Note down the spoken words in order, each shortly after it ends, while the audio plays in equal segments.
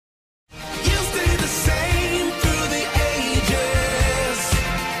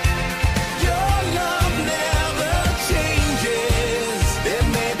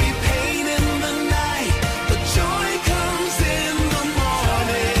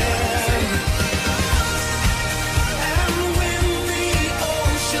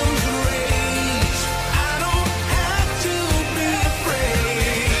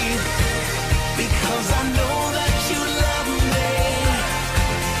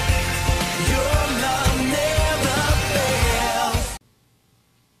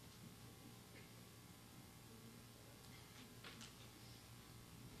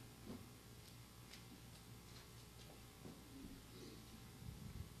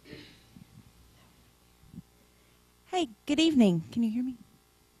Hey, good evening. Can you hear me?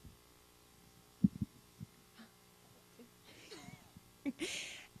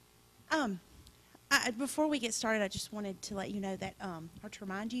 Before we get started, I just wanted to let you know that, or to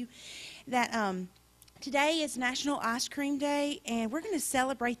remind you that today is National Ice Cream Day, and we're going to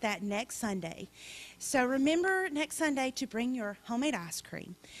celebrate that next Sunday. So remember next Sunday to bring your homemade ice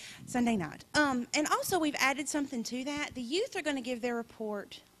cream, Sunday night. And also, we've added something to that. The youth are going to give their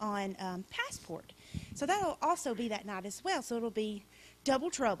report on Passport. So that'll also be that night as well. So it'll be double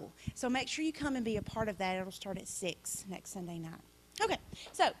trouble. So make sure you come and be a part of that. It'll start at 6 next Sunday night. Okay,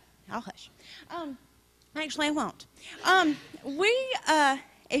 so I'll hush. Actually, I won't.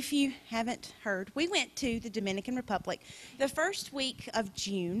 If you haven't heard, we went to the Dominican Republic the first week of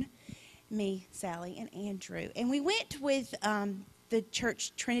June, me, Sally, and Andrew. And we went with the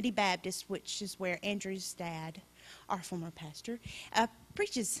church Trinity Baptist, which is where Andrew's dad, our former pastor,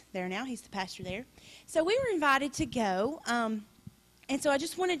 preaches there now. He's the pastor there. So we were invited to go. And so I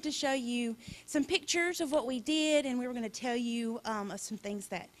just wanted to show you some pictures of what we did, and we were going to tell you some things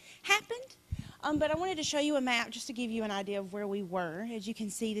that happened. But I wanted to show you a map just to give you an idea of where we were. As you can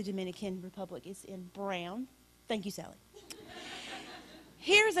see, the Dominican Republic is in brown. Thank you, Sally.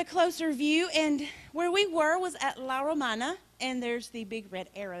 Here's a closer view, and where we were was at La Romana, and there's the big red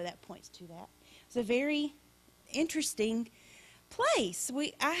arrow that points to that. It's a very interesting place.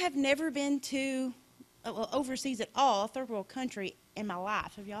 I have never been to overseas at all, a third world country in my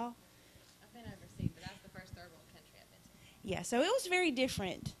life. Have y'all? I've been overseas, but that's the first third world country I've been to. Yeah, so it was very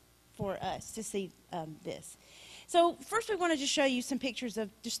different for us to see this. So first we want to just show you some pictures of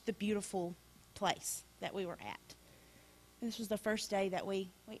just the beautiful place that we were at. And this was the first day that we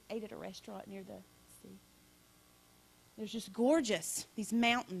ate at a restaurant near the sea. It was just gorgeous, these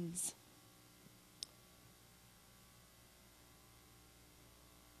mountains.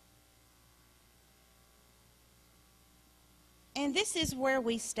 And this is where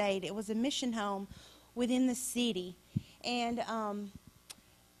we stayed. It was a mission home within the city. And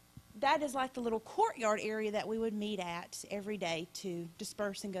that is like the little courtyard area that we would meet at every day to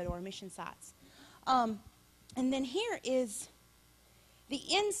disperse and go to our mission sites. And then here is the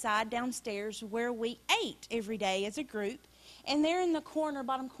inside downstairs where we ate every day as a group. And there in the corner,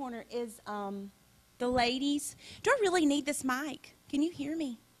 bottom corner, is the ladies. Do I really need this mic? Can you hear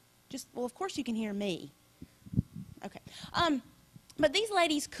me? Well, of course you can hear me. Okay. But these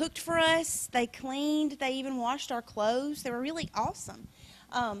ladies cooked for us. They cleaned. They even washed our clothes. They were really awesome.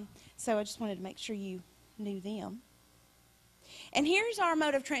 So I just wanted to make sure you knew them. And here's our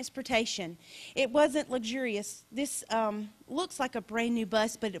mode of transportation. It wasn't luxurious. This looks like a brand new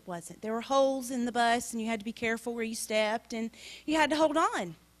bus, but it wasn't. There were holes in the bus, and you had to be careful where you stepped, and you had to hold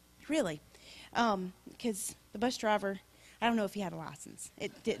on, really, because the bus driver, I don't know if he had a license.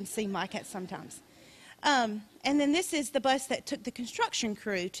 It didn't seem like it sometimes. And then this is the bus that took the construction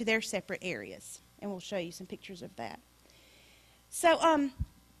crew to their separate areas, and we'll show you some pictures of that. So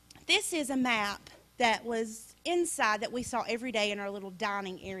this is a map that was inside that we saw every day in our little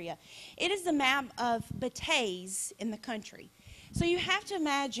dining area. It is a map of batays in the country. So you have to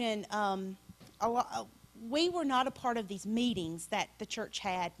imagine we were not a part of these meetings that the church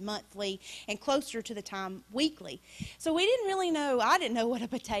had monthly and closer to the time weekly. So we didn't really know, I didn't know what a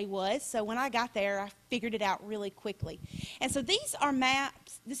batay was. So when I got there, I figured it out really quickly. And so these are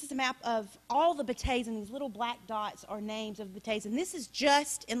maps. This is a map of all the batays, and these little black dots are names of batays. And this is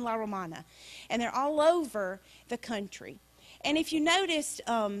just in La Romana. And they're all over the country. And if you noticed,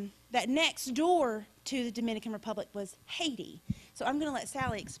 that next door to the Dominican Republic was Haiti. So I'm going to let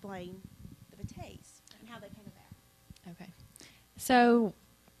Sally explain the batays. How they came about. Okay. So,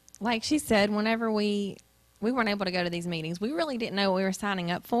 like she said, whenever we weren't able to go to these meetings, we really didn't know what we were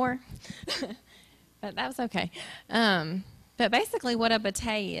signing up for. But that was okay. But basically what a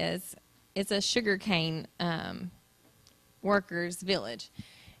batay is, it's a sugarcane workers' village.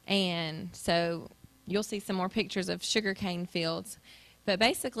 And so you'll see some more pictures of sugarcane fields. But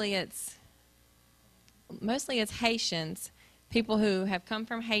basically mostly it's Haitians, people who have come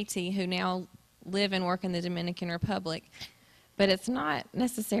from Haiti who now live and work in the Dominican Republic, but it's not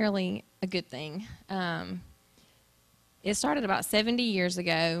necessarily a good thing. It started about 70 years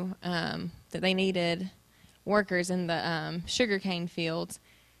ago that they needed workers in the sugarcane fields,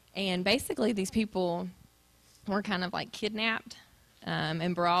 and basically these people were kind of like kidnapped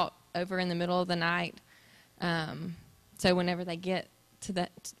and brought over in the middle of the night. So whenever they get to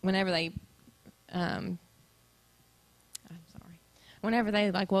whenever they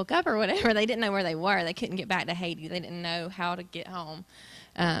woke up or whatever, they didn't know where they were. They couldn't get back to Haiti. They didn't know how to get home.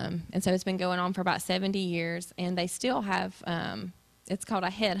 And so it's been going on for about 70 years, and they still have, it's called a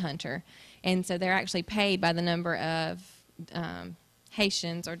headhunter, and so they're actually paid by the number of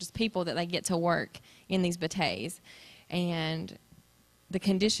Haitians or just people that they get to work in these batets, and the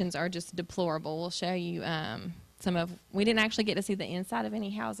conditions are just deplorable. We'll show you we didn't actually get to see the inside of any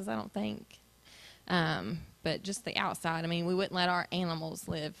houses, I don't think, but just the outside. I mean, we wouldn't let our animals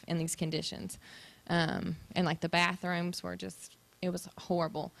live in these conditions, and like the bathrooms were it was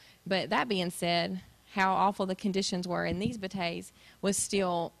horrible. But that being said, how awful the conditions were in these batets was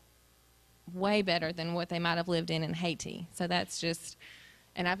still way better than what they might have lived in Haiti. So that's just,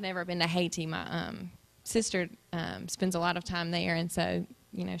 and I've never been to Haiti. My sister spends a lot of time there, and so,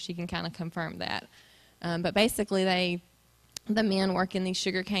 she can kind of confirm that. But basically, the men work in these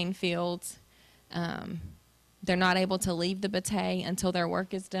sugarcane fields. They're not able to leave the batey until their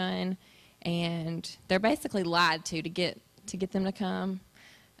work is done, and they're basically lied to get them to come.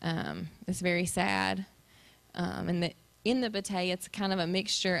 It's very sad. And in the batey, it's kind of a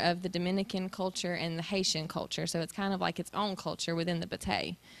mixture of the Dominican culture and the Haitian culture, so it's kind of like its own culture within the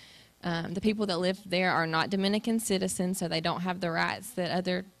batey. The people that live there are not Dominican citizens, so they don't have the rights that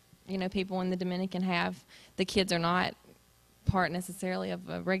other, people in the Dominican have. The kids are not part necessarily of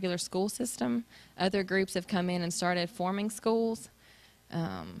a regular school system. Other groups have come in and started forming schools,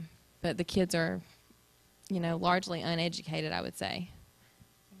 but the kids are, largely uneducated, I would say.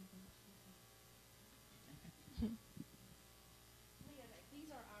 These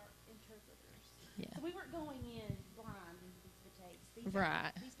are our interpreters. Yeah. So we weren't going in blind into these bateys.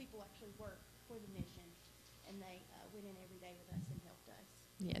 Right. These people actually work for the mission, and they went in every day with us and helped us.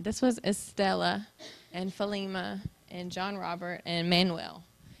 Yeah, this was Estella and Falima and John Robert and Manuel.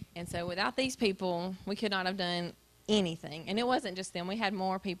 And so without these people, we could not have done anything. And it wasn't just them. We had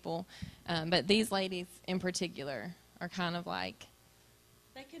more people. But these ladies in particular are kind of like...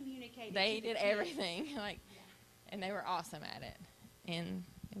 They communicated. They did everything. Yeah. And they were awesome at it. And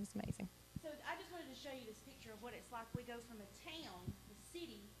it was amazing. So I just wanted to show you this picture of what it's like. We go from a town, the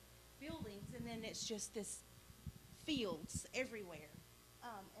city, buildings, and then it's just this fields everywhere.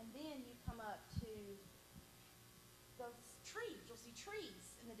 And then you come up to those trees. You'll see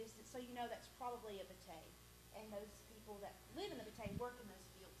trees in the distance, so you know that's probably a batey. And those people that live in the batey work in those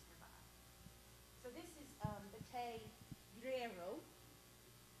fields nearby. So this is batey Guerrero,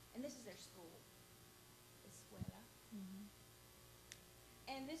 and this is their school, Escuela. Mm-hmm.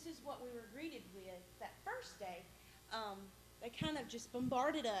 And this is what we were greeted with that first day. They kind of just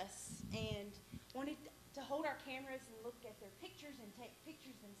bombarded us and wanted to hold our cameras and look at their pictures and take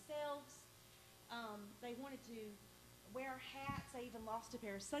pictures themselves. They wanted to wear hats. They even lost a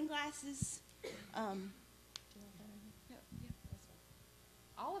pair of sunglasses.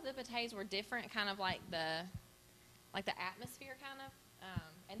 All of the bateys were different, kind of like the atmosphere, kind of.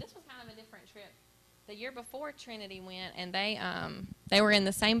 And this was kind of a different trip. The year before Trinity went, and they were in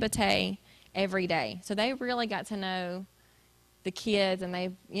the same batey every day, so they really got to know the kids, and they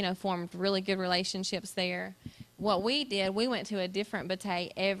formed really good relationships there. What we did, we went to a different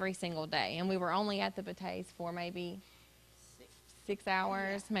batey every single day, and we were only at the bateys for maybe 6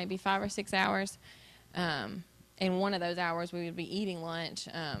 hours, maybe 5 or 6 hours. And one of those hours we would be eating lunch.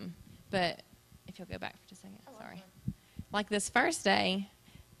 But if you'll go back for just a second, sorry. Like this first day,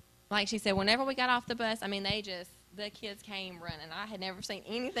 like she said, whenever we got off the bus, I mean, the kids came running. I had never seen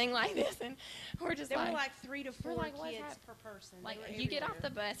anything like this, and we're just there were like 3 to 4 kids per person. Like, you get off the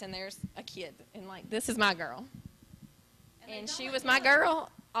bus, and there's a kid, and like, this is my girl. And she was my girl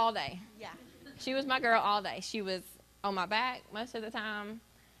all day. Yeah. She was my girl all day. She was on my back most of the time.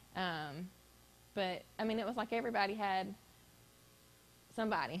 But, I mean, it was like everybody had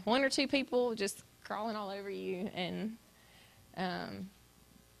somebody. 1 or 2 people just crawling all over you. And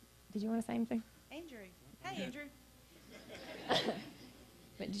did you want to say anything? Andrew. Hey, Andrew.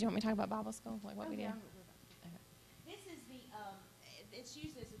 But did you want me to talk about Bible school? Like what we did? Okay. This is it's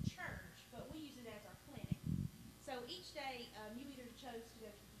used as a church, but we use it as our clinic. So each day, you either chose to go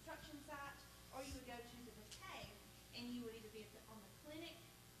to the construction site, or you would go to the batey, and you would either be on the clinic,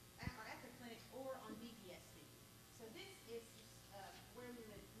 or at the clinic, or on BBS duty. So this is where we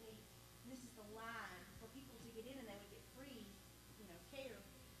would meet. This is the line for people to get in, and they would get free, care.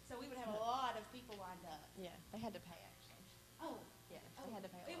 So we would have a lot of people lined up. Yeah, they had to pay, actually. Oh. Yeah, they had to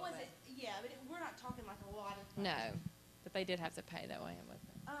pay a It little wasn't, bit. yeah, but we're not talking like a lot of money. No, but they did have to pay that way. It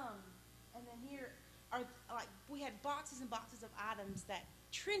wasn't. And then here are, like, we had boxes and boxes of items that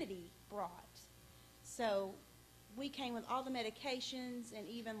Trinity brought. So we came with all the medications and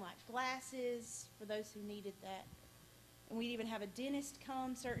even, like, glasses for those who needed that. And we'd even have a dentist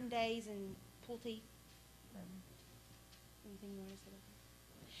come certain days and pull teeth. Anything you want to say about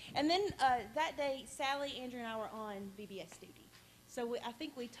that? And then that day, Sally, Andrew, and I were on BBS duty. So I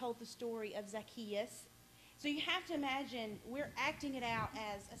think we told the story of Zacchaeus. So you have to imagine we're acting it out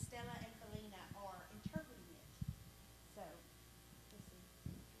as Estella and Felina are interpreting it. So, let's see.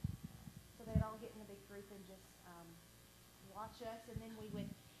 So they'd all get in a big group and just watch us, and then we would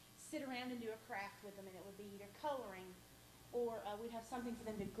sit around and do a craft with them, and it would be either coloring or we'd have something for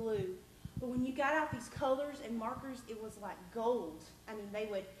them to glue. But when you got out these colors and markers, it was like gold. I mean, they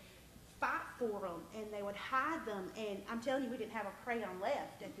would fight for them, and they would hide them, and I'm telling you, we didn't have a crayon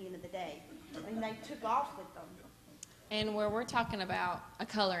left at the end of the day. I mean, they took off with them. And where we're talking about a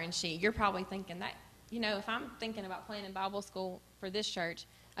coloring sheet, you're probably thinking that, if I'm thinking about planning Bible school for this church,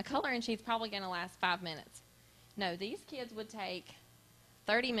 a coloring sheet's probably going to last 5 minutes. No, these kids would take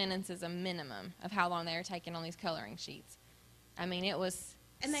 30 minutes as a minimum of how long they were taking on these coloring sheets. I mean, it was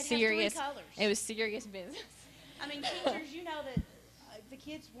and they'd serious. Have 3 colors. It was serious business. I mean, teachers, you know that the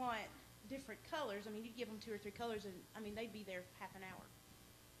kids want different colors. I mean, you give them 2 or 3 colors, and I mean, they'd be there half an hour.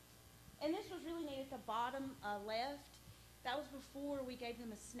 And this was really neat at the bottom left. That was before we gave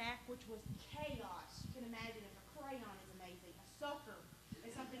them a snack, which was chaos. You can imagine if a crayon is amazing, a sucker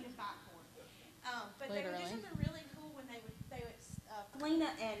is something to fight for. But they would do something really cool when they would Felina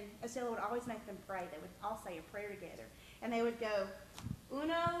and Estella would always make them pray. They would all say a prayer together. And they would go,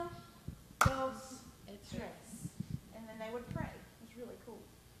 uno, dos, tres. And then they would pray. It was really cool.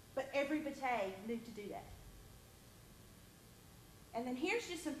 But every bate knew to do that. And then here's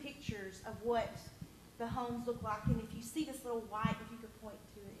just some pictures of what the homes look like. And if you see this little white, if you could point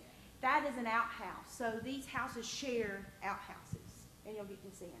to it, that is an outhouse. So these houses share outhouses. And you'll get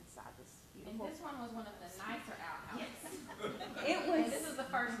to see inside this beautiful. And this one was one of the nicer outhouses. Yes. It was. And this is the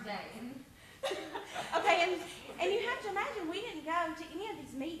first day. Okay, and you have to imagine we didn't go to any of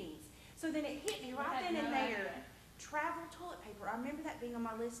these meetings. So then it hit me right then and there. Travel toilet paper. I remember that being on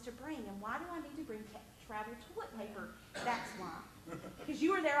my list to bring. And why do I need to bring travel toilet paper? That's why. Because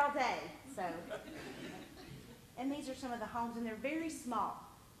you were there all day. So. And these are some of the homes, and they're very small.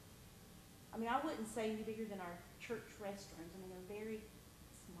 I mean, I wouldn't say any bigger than our church restrooms. I mean, they're very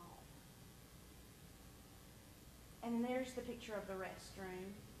small. And then there's the picture of the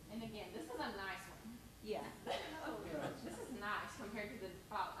restroom. And again, this is a nice one. Yeah. This is nice compared to the,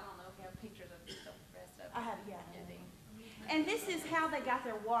 I don't know if you have pictures of the rest of it. I have, yeah. And this is how they got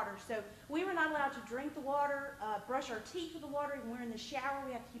their water. So we were not allowed to drink the water, brush our teeth with the water. When we're in the shower,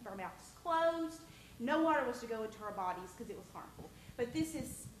 we have to keep our mouths closed. No water was to go into our bodies because it was harmful. But this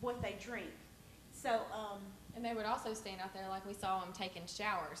is what they drink. So, and they would also stand out there like we saw them taking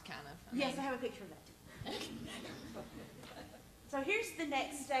showers, kind of. Yes, I have a picture of that too. So here's the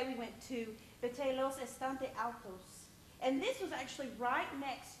next day we went to Vete los Estante Altos. And this was actually right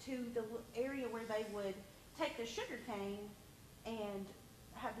next to the area where they would take the sugar cane and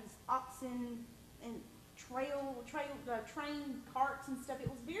have these oxen and train carts and stuff. It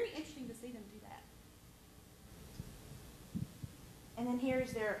was very interesting to see them do that. And then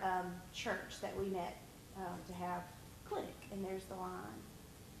here's their church that we met to have clinic, and there's the line.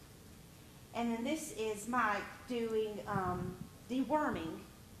 And then this is Mike doing deworming,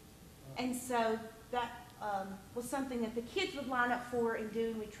 and so that was something that the kids would line up for and do,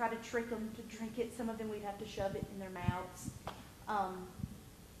 and we'd try to trick them to drink it. Some of them we'd have to shove it in their mouths.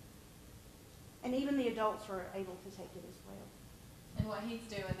 And even the adults were able to take it as well. And what he's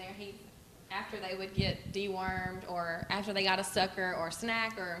doing there, after they would get dewormed or after they got a sucker or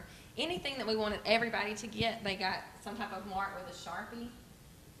snack or anything that we wanted everybody to get, they got some type of mark with a Sharpie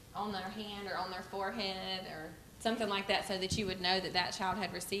on their hand or on their forehead or something like that so that you would know that that child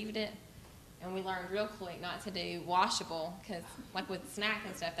had received it. And we learned real quick not to do washable because, like with snack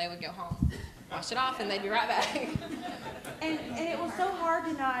and stuff, they would go home, wash it off, and they'd be right back. And it was so hard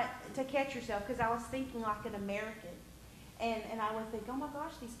to catch yourself because I was thinking like an American. And I would think, oh my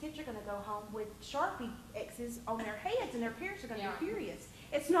gosh, these kids are going to go home with Sharpie X's on their heads and their parents are going to be furious.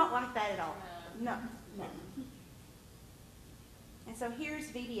 It's not like that at all. No. And so here's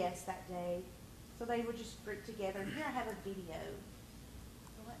VBS that day. So they were just grouped together. And here I have a video.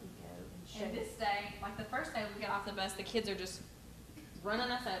 So let me go and show And you. this day, like the first day we got off the bus, the kids are just running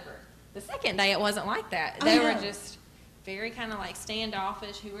us over. The second day, it wasn't like that. They were just very kind of like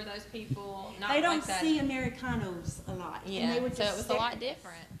standoffish. Who are those people? Not they don't like that. see Americanos a lot. Yeah, and they would so just it was a lot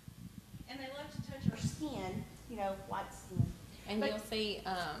different. And they love to touch our skin, white skin. And you'll see,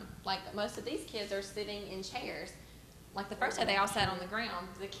 like most of these kids are sitting in chairs. Like the first day, they all sat on the ground.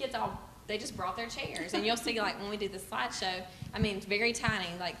 The kids they just brought their chairs. And you'll see, like when we do the slideshow, I mean, it's very tiny,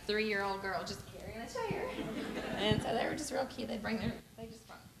 like 3-year-old girl just carrying a chair. And so they were just real cute. They just bring their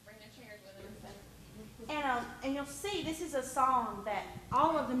chairs with them. And you'll see, this is a song that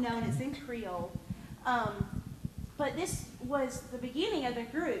all of them know, and it's in Creole. But But this was the beginning of the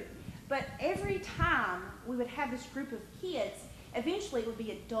group. But every time we would have this group of kids, eventually it would be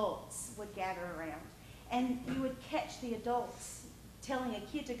adults would gather around. And you would catch the adults telling a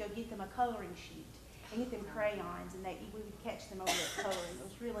kid to go get them a coloring sheet and get them crayons, and we would catch them over at coloring. It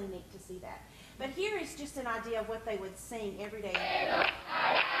was really neat to see that. But here is just an idea of what they would sing every day.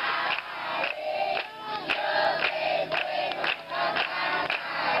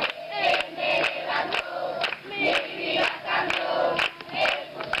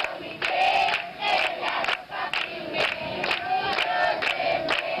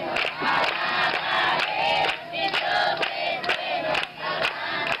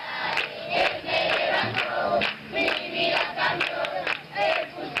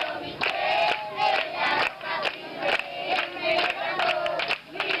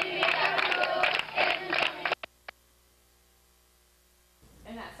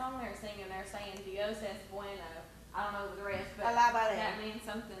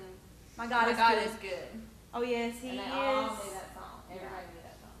 My God is good. Oh, yes, He is. And they all knew that song. Everybody knew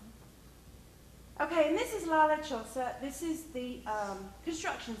that song. Okay, and this is La Lechosa. This is the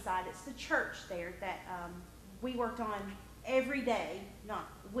construction site. It's the church there that we worked on every day. Not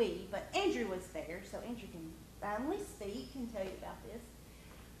we, but Andrew was there, so Andrew can finally speak and tell you about this.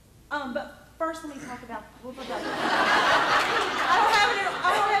 But first, let me talk about. We'll talk about I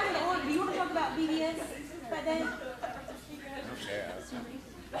don't have it in order. Do you want to talk about VBS back then?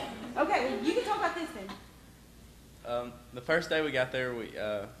 Okay, well, you can talk about this then. The first day we got there,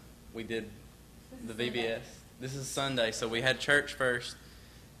 we did the VBS. This is Sunday, so we had church first,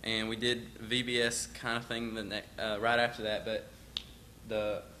 and we did VBS kind of thing right after that. But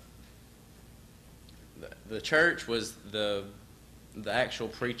the church was the actual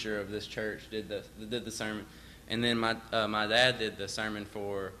preacher of this church did the sermon, and then my dad did the sermon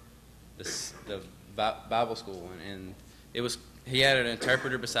for the Bible school one, and he had an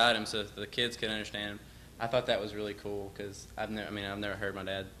interpreter beside him so the kids could understand him. I thought that was really cool because I've never heard my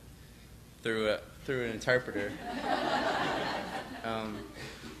dad through an interpreter.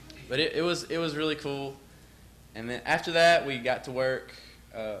 But it was really cool. And then after that we got to work.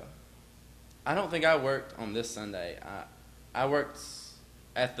 I don't think I worked on this Sunday. I worked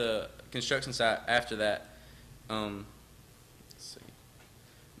at the construction site after that. Let's see.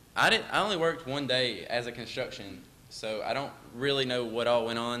 I only worked one day as a construction, so I don't really know what all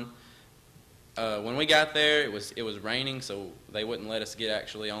went on. When we got there, it was raining, so they wouldn't let us get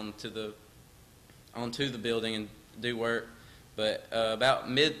actually onto the building and do work. But about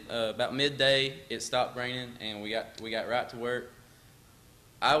midday, it stopped raining, and we got right to work.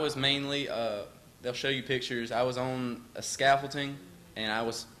 I was mainly they'll show you pictures. I was on a scaffolding, and I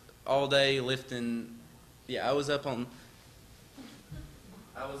was all day lifting. Yeah, I was up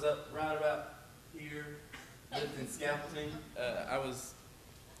right about here lifting scaffolding. I was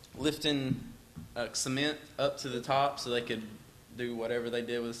lifting cement up to the top so they could do whatever they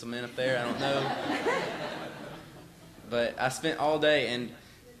did with the cement up there. I don't know. But I spent all day, and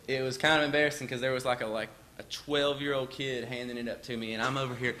it was kind of embarrassing because there was like a 12-year-old kid handing it up to me, and I'm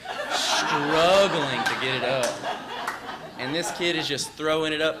over here struggling to get it up. And this kid is just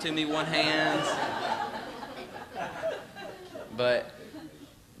throwing it up to me one hand. But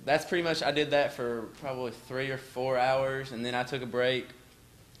that's pretty much, I did that for probably 3 or 4 hours, and then I took a break,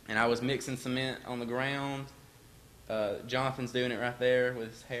 and I was mixing cement on the ground. Jonathan's doing it right there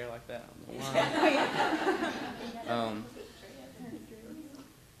with his hair like that on the line.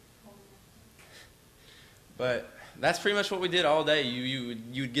 But that's pretty much what we did all day.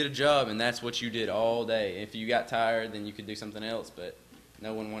 You'd get a job, and that's what you did all day. If you got tired, then you could do something else, but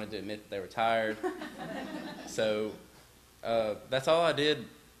no one wanted to admit that they were tired. So that's all I did.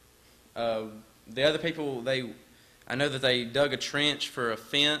 The other people, I know that they dug a trench for a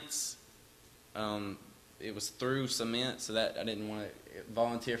fence. It was through cement, so that I didn't want to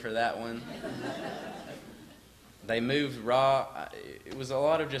volunteer for that one. They moved rock. It was a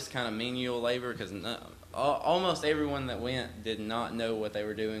lot of just kind of menial labor because almost everyone that went did not know what they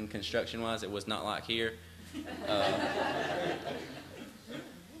were doing construction-wise. It was not like here.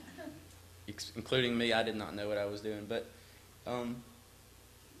 Including me, I did not know what I was doing. But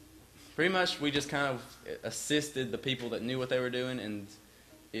pretty much we just kind of assisted the people that knew what they were doing, and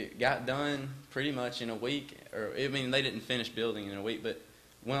it got done pretty much in a week. They didn't finish building in a week, but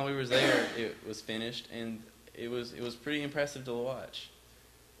while we were there, it was finished, and it was pretty impressive to watch.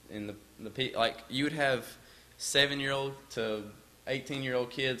 And you would have 7-year-old to 18-year-old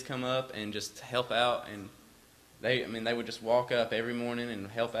kids come up and just help out, and they would just walk up every morning and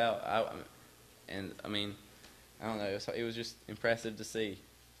help out. I don't know. It was just impressive to see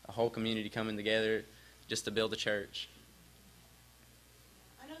a whole community coming together. just to build a church.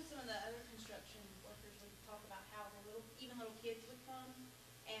 I know some of the other construction workers would talk about how even little kids would come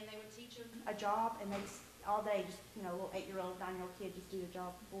and they would teach them a job, and all day just, a little 8-year-old, 9-year-old kid just do the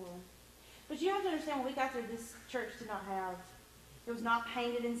job for them. But you have to understand, when we got there, this church did not have, it was not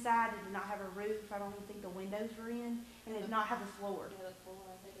painted inside, it did not have a roof, I don't even think the windows were in, and it did not have a floor.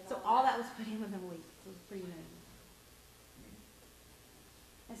 So all that was put in within a week. It was pretty amazing.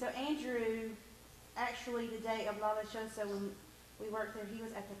 And so Andrew, actually the day of La Lechosa, when we worked there, he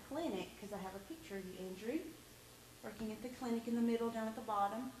was at the clinic, because I have a picture of you, Andrew, working at the clinic in the middle, down at the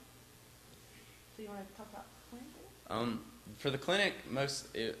bottom. So you want to talk about the clinic? For the clinic,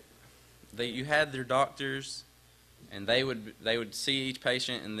 you had their doctors, and they would see each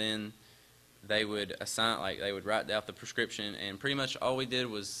patient, and then they would they would write out the prescription, and pretty much all we did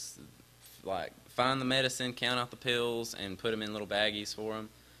was find the medicine, count out the pills, and put them in little baggies for them.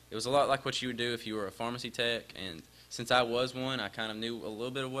 It was a lot like what you would do if you were a pharmacy tech, and since I was one, I kind of knew a little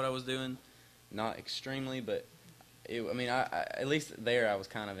bit of what I was doing. Not extremely, but I at least there I was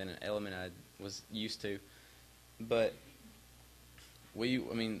kind of in an element I was used to. But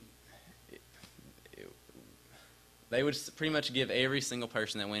they would pretty much give every single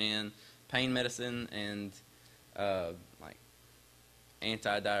person that went in pain medicine and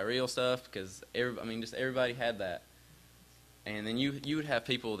anti-diarrheal stuff, because just everybody had that. And then you would have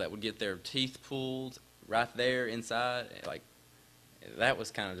people that would get their teeth pulled right there inside. That was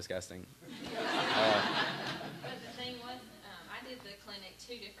kind of disgusting. But the thing was, I did the clinic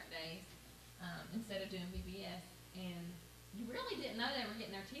 2 different days instead of doing BBS, and you really didn't know they were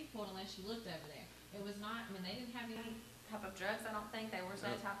getting their teeth pulled unless you looked over there. It was not, they didn't have any type of drugs, I don't think. There was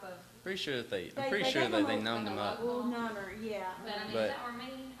no type of... Pretty sure that they numbed them up. Well, number, yeah. But if that were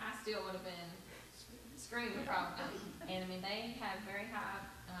me, I still would have been screaming probably. And they have very high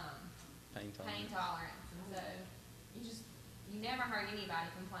Pain tolerance. And so you never heard anybody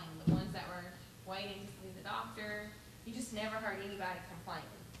complain. The ones that were waiting to see the doctor, you just never heard anybody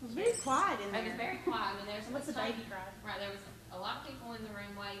complaining. It was very quiet in there. It was very quiet. Unless the baby cried. Right, there was a lot of people in the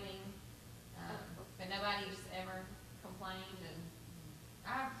room waiting, but nobody just ever complained. And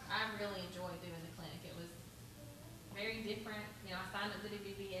I really enjoyed doing the clinic. It was very different. I signed up to do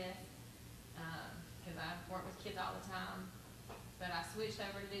BBS because I work with kids all the time. But I switched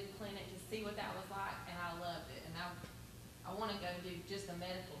over to do the clinic to see what that was like, and I loved it. And I want to go do just a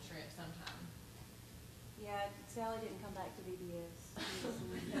medical trip sometime. Yeah, Sally didn't come back to BBS.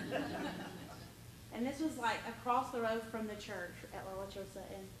 And this was across the road from the church at La Lechosa,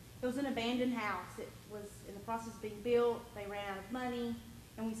 and it was an abandoned house. It was in the process of being built. They ran out of money,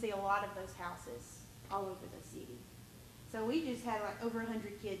 and we see a lot of those houses all over the city. So we just had over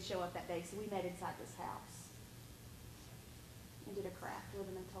 100 kids show up that day, so we met inside this house and did a craft with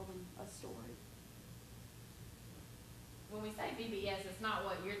them and told them a story. When we say BBS, it's not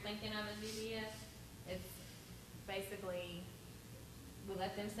what you're thinking of as BBS. It's basically, we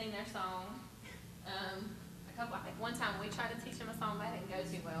let them sing their song. I think one time we tried to teach them a song, that didn't go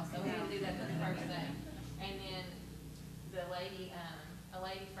too well, so we didn't do that the first day. And then a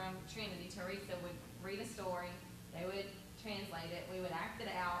lady from Trinity, Teresa, would read a story. They would translate it. We would act it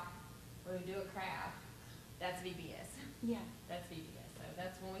out. We would do a craft. That's BBS. Yeah. That's BBS. So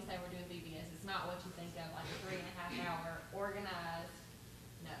that's when we say we're doing BBS. It's not what you think of, like a 3.5-hour organized.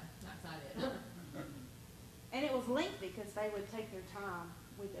 No, that's not it. And it was lengthy because they would take their time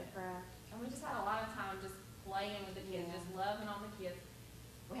with their craft. And we just had a lot of time just playing with the kids, just loving on the kids.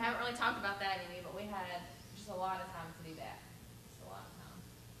 We haven't really talked about that any, but we had just a lot of time to do that. Just a lot of time.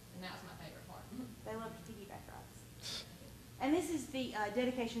 And that was my favorite part. They loved piggyback rides. And this is the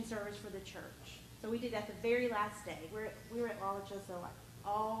dedication service for the church. So we did that the very last day. We were at La Lechosa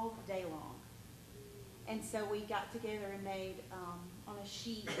all day long. And so we got together and made on a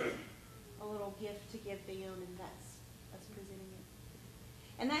sheet a little gift to give them, and that's us presenting it.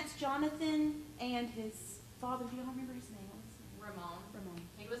 And that's Jonathan and his father. Do you all remember his name? What's his name? Ramon.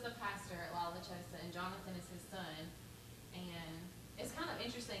 He was the pastor at La Lechosa, and Jonathan is his son. And it's kind of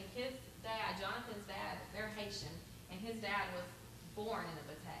interesting. His dad, Jonathan's dad, they're Haitian, and his dad was born in a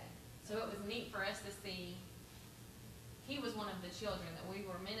boutique. So it was neat for us to see. He was one of the children that we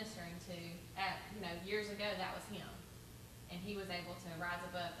were ministering to at, years ago. That was him, and he was able to rise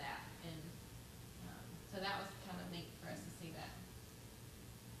above that, and so that was kind of neat for us to see that.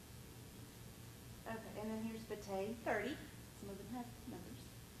 Okay, and then here's Bate 30. Some of them have numbers.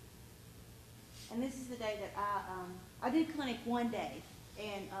 And this is the day that I did clinic one day,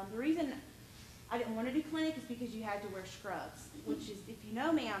 and the reason I didn't want to do clinic is because you had to wear scrubs, which is, if you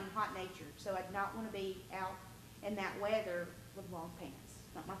know me, I'm hot-natured, so I did not want to be out in that weather with long pants.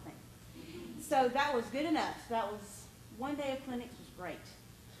 Not my thing. So that was good enough. That was one day of clinics was great.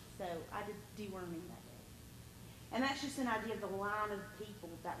 So I did deworming that day. And that's just an idea of the line of people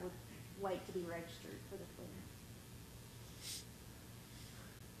that would wait to be registered for the clinic.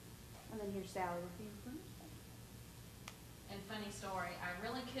 And then here's Sally with the information. And funny story, I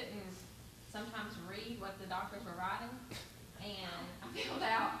really couldn't sometimes read what the doctors were writing, and I found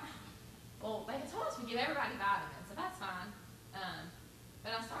out, well, they had told us we give everybody vitamins, so that's fine.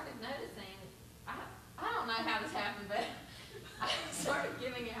 But I started noticing, I don't know how this happened, but I started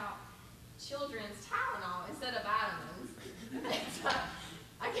giving out children's Tylenol instead of vitamins. And so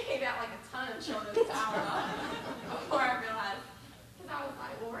I gave out like a ton of children's Tylenol before I realized, because I was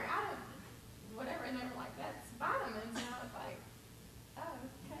like, well, we're out of whatever, and they were like, that's vitamins, and I was like, oh,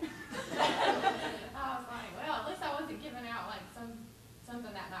 okay. I was like, well, at least I wasn't giving out like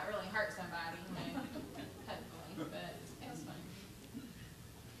something that might really hurt somebody, hopefully, but it was funny.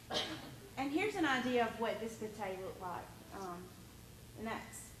 And here's an idea of what this bidet looked like. And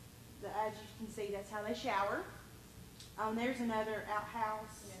that's, as you can see, that's how they shower. There's another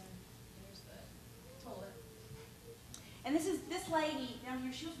outhouse. Yeah, there's the toilet. And this lady down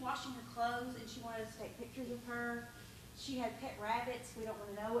here, she was washing her clothes and she wanted us to take pictures of her. She had pet rabbits. We don't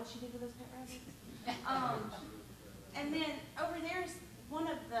want to know what she did with those pet rabbits. And then over there's one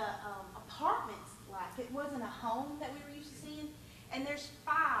of the apartments, like it wasn't a home that we were used to seeing. And there's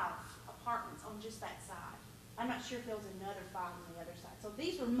 5 apartments on just that side. I'm not sure if there was another 5 on the other side. So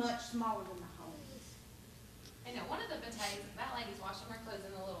these were much smaller than the homes. And one of the bidets, that lady's washing her clothes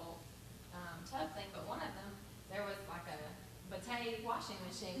in the little tub thing, but one of them, there was like a bidet washing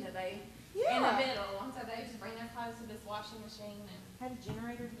machine that they, in the middle, and so they just bring their clothes to this washing machine and Had a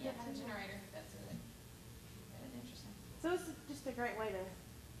generator. yeah, had a generator. That's it. That is interesting. So it's just a great way to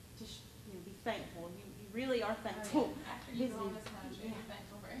just be thankful. You really are thankful. After you go on Visiting. this country, you're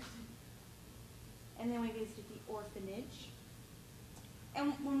thankful for it. And then we visited the orphanage.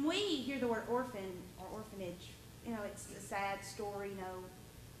 And when we hear the word orphan or orphanage, it's a sad story,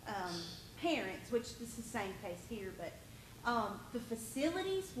 parents, which this is the same case here, but the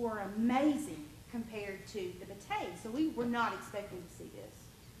facilities were amazing compared to the bidet. So we were not expecting to see this.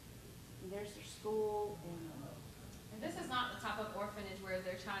 And there's their school. And this is not the type of orphanage where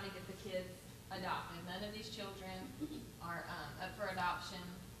they're trying to get the kids adopted. None of these children are up for adoption.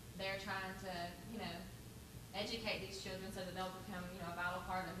 They're trying to, educate these children so that they'll become, a vital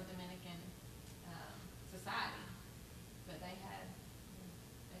part of the Dominican society. But they had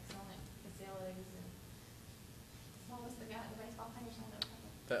excellent facilities. And what was the guy, the baseball player?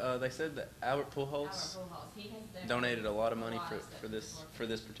 They said that Albert Pujols Albert Pujols. He has donated a lot of money lot of for this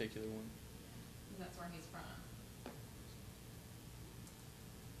orphanages. particular one. That's where he's from.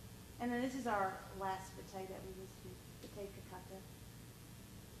 And then this is our last bidet that we visited, Bidet Cacata.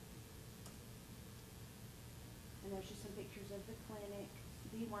 And there's just some pictures of the clinic,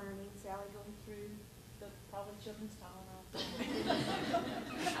 deworming, Sally going through probably children's Tylenol. I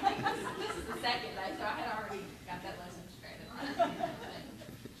think this is the second day, so I had already got that lesson straight.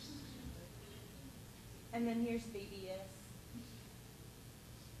 And then here's BBS.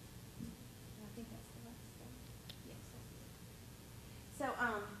 And I think that's the last thing. Yes, that's it. So,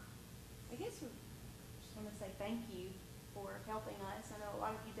 I guess we just want to say thank you for helping us. I know a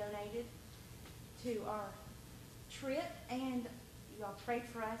lot of you donated to our trip, and you all prayed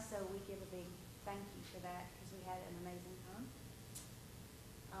for us, so we give a big thank you for that because we had an amazing time.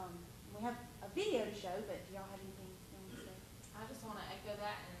 We have a video to show, but do y'all have anything you want to say? I just want to echo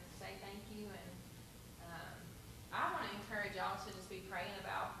that and say thank you, and I want to encourage y'all to just be praying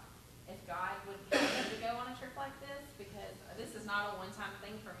about if God would help me to go on a trip like this, because this is not a one-time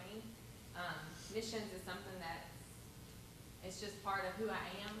thing for me. Missions is something that it's just part of who I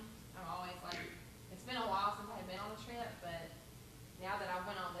am. I'm always like, it's been a while since I've been on a trip, but now that I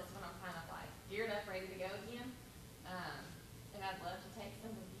went on this one, I'm kind of like geared up, ready to go again. And I'd love to take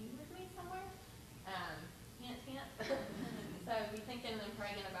some of you with me somewhere. Hint, hint. So be thinking and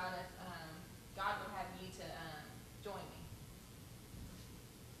praying about if God would have you to join me.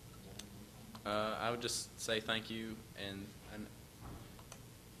 I would just say thank you and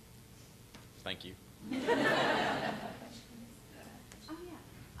thank you. Oh,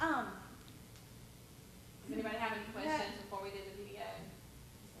 yeah. Does anybody have any questions before we did the video?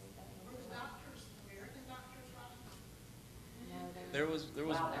 Were doctors, American doctors, right? No, There was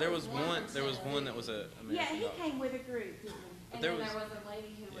one that was a American Yeah, he doctor. came with a group, didn't he? And There then was- there was a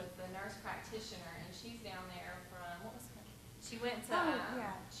lady who was the nurse practitioner, and she's down there from, what was her? She went to,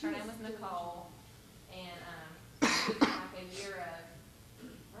 Yeah. She her name was doing- Nicole, and she did like a year of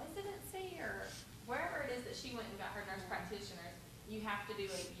residency or wherever it is that she went and got her nurse practitioners. You have to do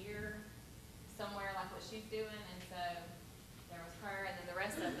a year somewhere like what she's doing, and so there was her, and then the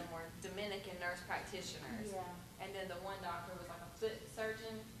rest of them were Dominican nurse practitioners. Yeah. And then the one doctor was like a foot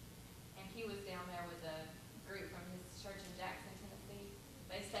surgeon, and he was down there with a group from his church in Jackson, Tennessee.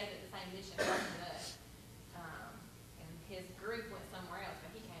 They stayed at the same mission with us. And his group went somewhere else, but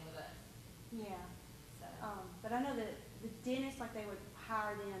he came with us. Yeah. So, But I know that the dentist, like they would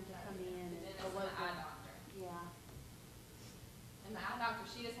hire them to come in the and dentist and the eye doctor. Yeah. And the eye doctor,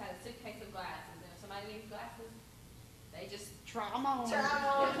 she just had a suitcase of glasses, and if somebody needs glasses, they just Try them on. try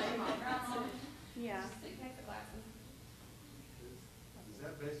them on. Yeah. Just a suitcase of glasses. Is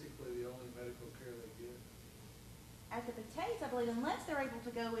that basically the only medical care they get? At the Batays, I believe, unless they're able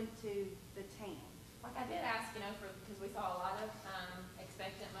to go into the town. Like I did ask, because we saw a lot of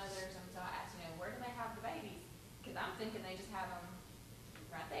expectant mothers, and so I asked, where do they have the babies? Because I'm thinking they just have them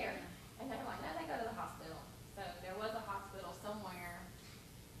right there. And they were like, no, they go to the hospital. So there was a hospital somewhere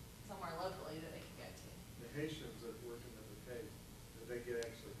locally that they could go to. The Haitians that work in the Bouquet, did they get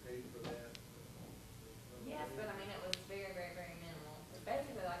actually paid for that? Yes, but I mean, it was very, very, very minimal. It's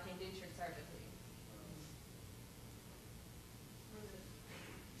basically like indentured servitude.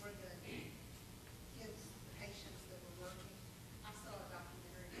 Were the kids, the Haitians that were working, I saw a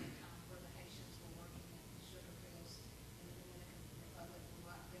documentary one time where the Haitians were working at the sugar fields in the Dominican Republic, were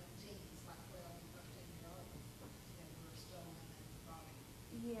like young teens, like 12 and 13-year-olds, that were stolen and brought in.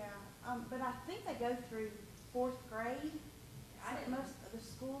 Yeah. But I think they go through 4th grade. I didn't- Most of the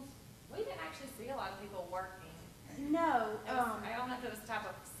schools. We didn't actually see a lot of people working. No. I don't know if it was the type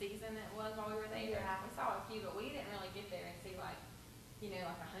of season it was while we were there. Yeah. We saw a few, but we didn't really get there and see like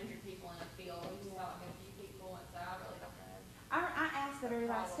 100 people in a field. We just saw like a few people, and so I really don't know. I asked the very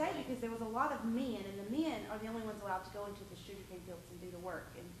last day Probably. because there was a lot of men, and the men are the only ones allowed to go into the sugarcane fields and do the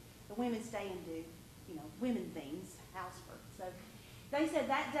work, and the women stay and do, women things, housework. So they said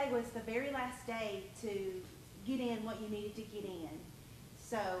that day was the very last day to get in what you needed to get in.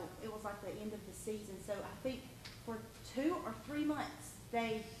 So it was like the end of the season. So I think for 2 or 3 months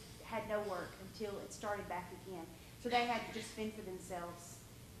they had no work until it started back again. So they had to just fend for themselves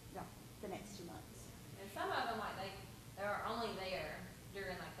the next 2 months. And some of them, like they are only there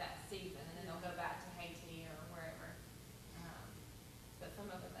during like that season, and then they'll go back to Haiti or wherever. But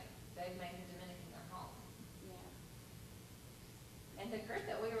some of them, they've made the Dominican their home. Yeah. And the group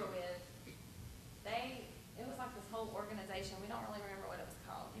that we were with, it was like this whole organization. We don't really remember what it was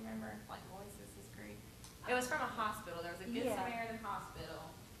called. Do you remember, like Moises' group? It was from a hospital. There was a Good Yeah. Samaritan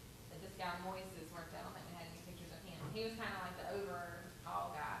hospital that this guy Moises worked at. I don't think we had any pictures of him. He was kind of like the overall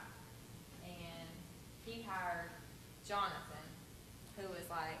guy. And he hired Jonathan, who was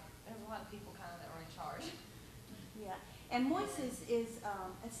like, there was a lot of people kind of that were in charge. Yeah, and Moises is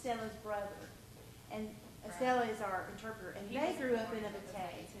Estella's brother, and Right. Estella is our interpreter, and He they was grew up in a born in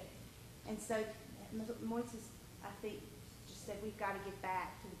Batay. too. And so Moises, I think, just said, we've got to get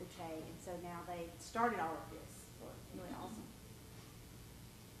back to the Batay, and so now they started all of this. So it's really awesome.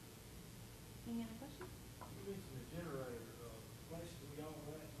 Any other questions? You mentioned the generator, places we all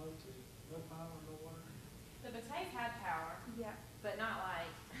at, mostly no power, no water. The Batays had power, Yeah. but not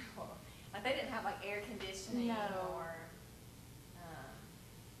like, like they didn't have like air conditioning No. or,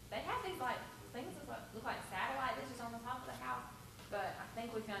 they had these like things that look like satellite dishes on the top of the house, but I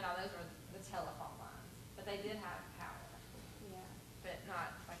think we found out those were the telephone lines. But they did have power, Yeah. but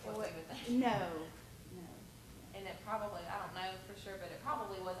not like what we would think. No. No. And it probably, I don't know for sure, but it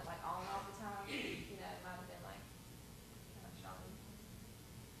probably wasn't like on all the time. It might have been like kind of shocking.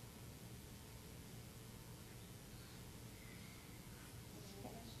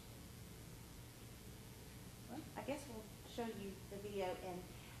 Well, I guess we'll show you the video,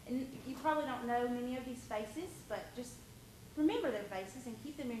 and you probably don't know many of these faces, but just remember their faces and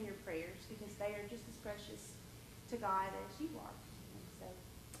keep them in your prayers because they are just as precious to God as you are. And so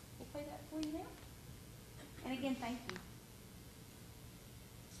we'll play that for you now. And again, thank you.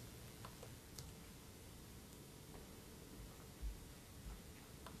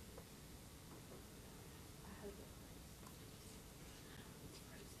 I hope it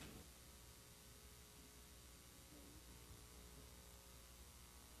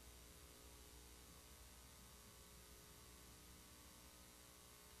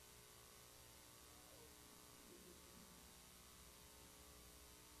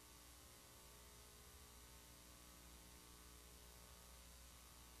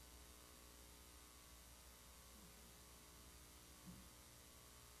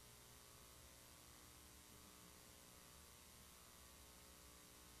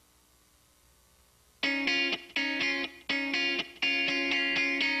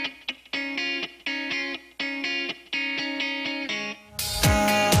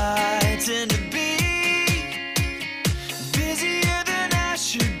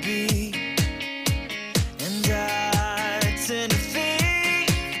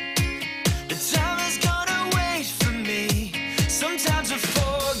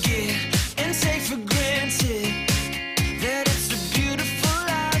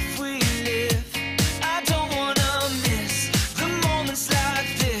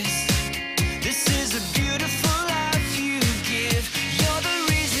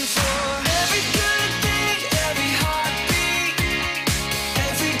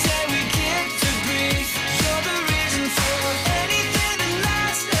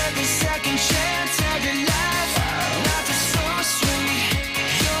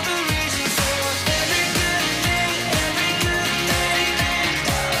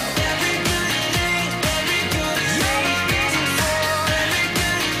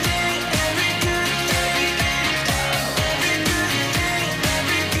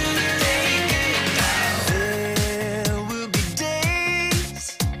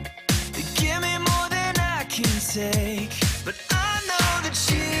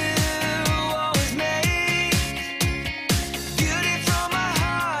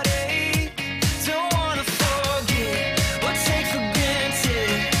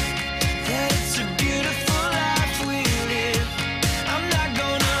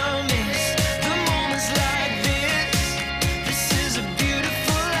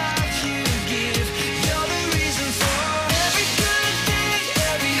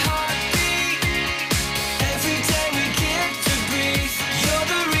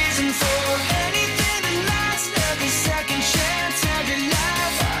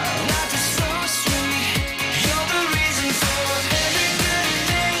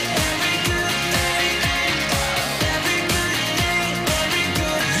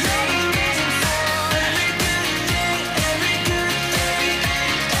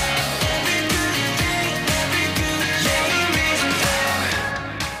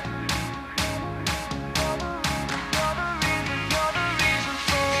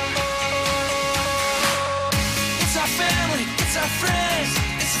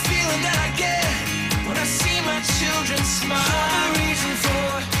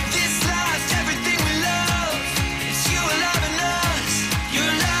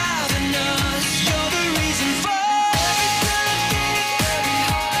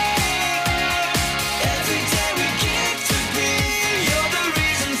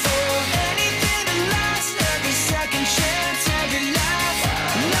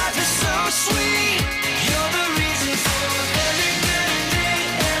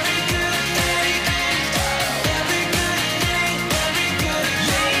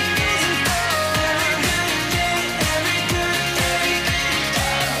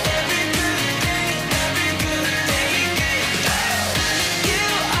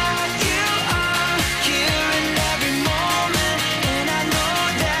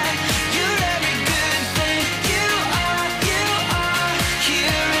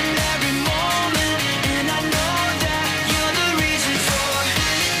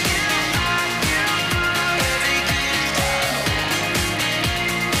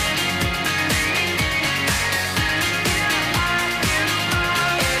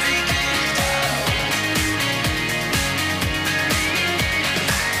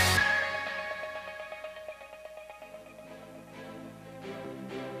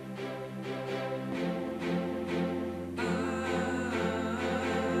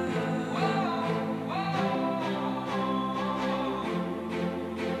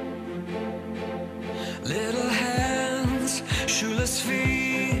Little hands, shoeless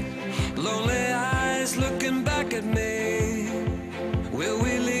feet, lonely eyes looking back at me.